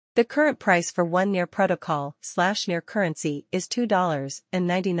The current price for one NEAR protocol/NEAR currency is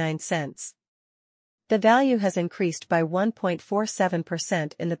 $2.99. The value has increased by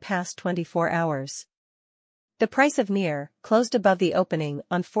 1.47% in the past 24 hours. The price of NEAR closed above the opening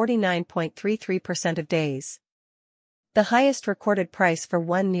on 49.33% of days. The highest recorded price for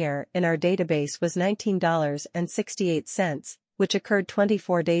one NEAR in our database was $19.68, which occurred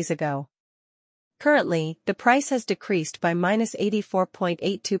 24 days ago. Currently, the price has decreased by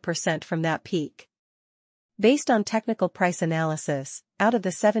 -84.82% from that peak. Based on technical price analysis, out of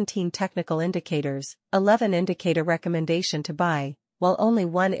the 17 technical indicators, 11 indicate a recommendation to buy, while only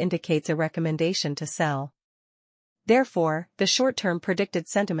one indicates a recommendation to sell. Therefore, the short-term predicted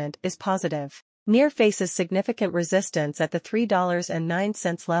sentiment is positive. NEAR faces significant resistance at the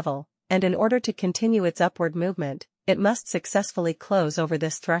 $3.09 level, and in order to continue its upward movement, it must successfully close over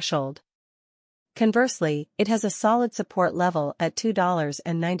this threshold. Conversely, it has a solid support level at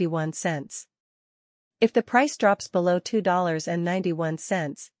 $2.91. If the price drops below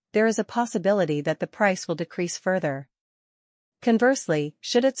 $2.91, there is a possibility that the price will decrease further. Conversely,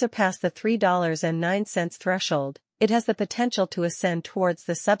 should it surpass the $3.09 threshold, it has the potential to ascend towards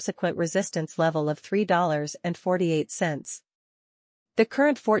the subsequent resistance level of $3.48. The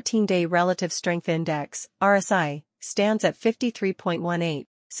current 14-day Relative Strength Index, RSI, stands at 53.18.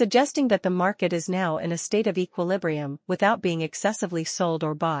 Suggesting that the market is now in a state of equilibrium without being excessively sold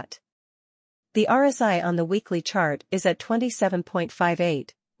or bought. The RSI on the weekly chart is at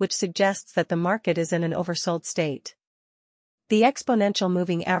 27.58, which suggests that the market is in an oversold state. The exponential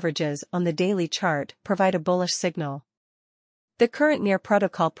moving averages on the daily chart provide a bullish signal. The current NEAR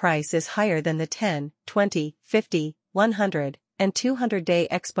protocol price is higher than the 10, 20, 50, 100, and 200-day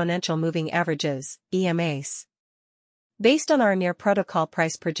exponential moving averages, EMAs. Based on our NEAR protocol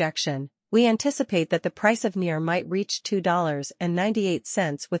price projection, we anticipate that the price of NEAR might reach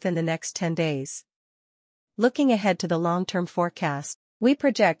 $2.98 within the next 10 days. Looking ahead to the long-term forecast, we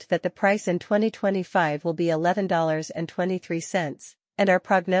project that the price in 2025 will be $11.23, and our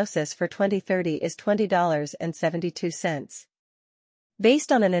prognosis for 2030 is $20.72.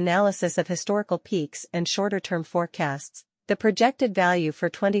 Based on an analysis of historical peaks and shorter-term forecasts, the projected value for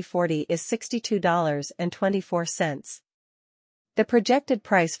 2040 is $62.24. The projected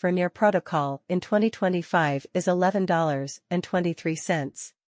price for NEAR protocol in 2025 is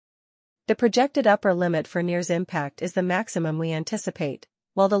 $11.23. The projected upper limit for NEAR's impact is the maximum we anticipate,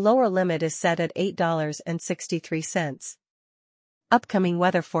 while the lower limit is set at $8.63. Upcoming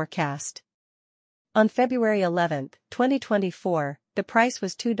weather forecast. On February 11, 2024, the price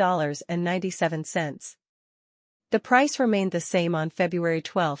was $2.97. The price remained the same on February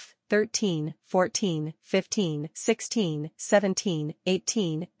 12, 13, 14, 15, 16, 17,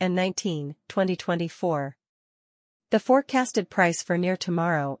 18, and 19, 2024. The forecasted price for NEAR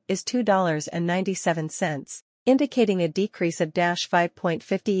tomorrow is $2.97, indicating a decrease of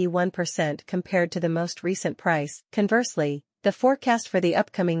 5.51% compared to the most recent price. Conversely, the forecast for the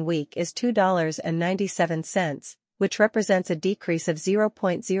upcoming week is $2.97, which represents a decrease of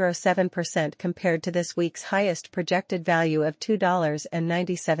 0.07% compared to this week's highest projected value of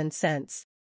 $2.97.